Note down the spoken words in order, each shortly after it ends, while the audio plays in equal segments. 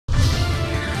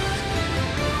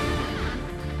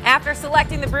After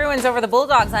selecting the Bruins over the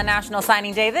Bulldogs on National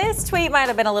Signing Day, this tweet might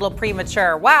have been a little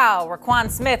premature. Wow,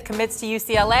 Roquan Smith commits to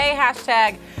UCLA,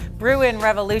 hashtag Bruin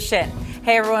Revolution.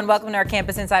 Hey everyone, welcome to our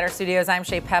Campus Insider Studios. I'm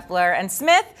Shae Peppler. And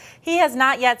Smith, he has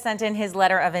not yet sent in his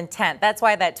letter of intent. That's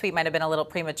why that tweet might have been a little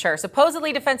premature.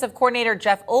 Supposedly, defensive coordinator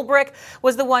Jeff Ulbrich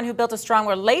was the one who built a strong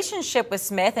relationship with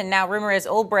Smith, and now rumor is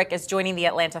Ulbrich is joining the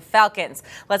Atlanta Falcons.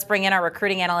 Let's bring in our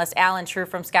recruiting analyst Allen Trieu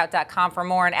from Scout.com for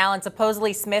more. And Allen,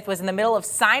 supposedly Smith was in the middle of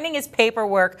signing his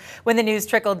paperwork when the news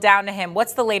trickled down to him.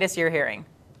 What's the latest you're hearing?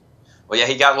 Well, yeah,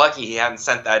 he got lucky. He hadn't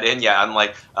sent that in yet,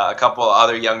 unlike a couple of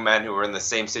other young men who were in the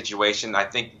same situation. I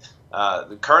think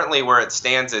currently where it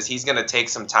stands is he's going to take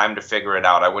some time to figure it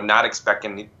out. I would not expect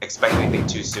anything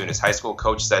too soon. His high school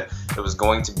coach said it was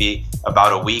going to be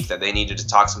about a week, that they needed to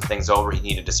talk some things over. He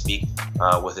needed to speak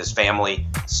with his family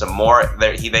some more.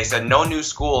 They said no new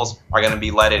schools are going to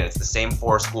be let in. It's the same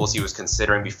 4 schools he was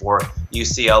considering before: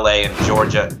 UCLA and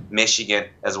Georgia, Michigan,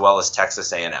 as well as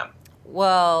Texas A&M.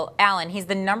 Well, Allen, he's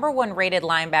the #1 rated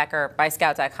linebacker by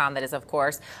Scout.com, that is, of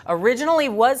course. Originally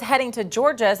was heading to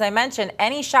Georgia, as I mentioned.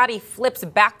 Any shot he flips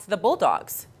back to the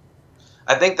Bulldogs?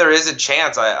 I think there is a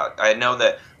chance. I know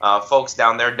that folks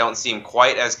down there don't seem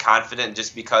quite as confident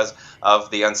just because of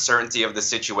the uncertainty of the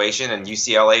situation, and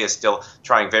UCLA is still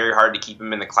trying very hard to keep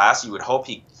him in the class. You would hope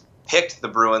he picked the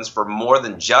Bruins for more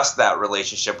than just that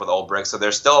relationship with Ulbrich. So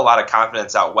there's still a lot of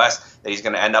confidence out west that he's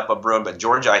going to end up a Bruin. But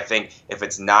Georgia, I think, if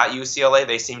it's not UCLA,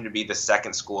 they seem to be the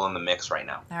second school in the mix right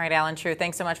now. All right, Allen Trieu,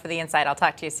 thanks so much for the insight. I'll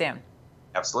talk to you soon.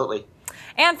 Absolutely.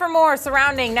 And for more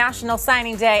surrounding National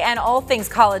Signing Day and all things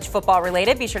college football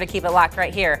related, be sure to keep it locked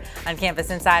right here on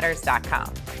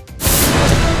CampusInsiders.com.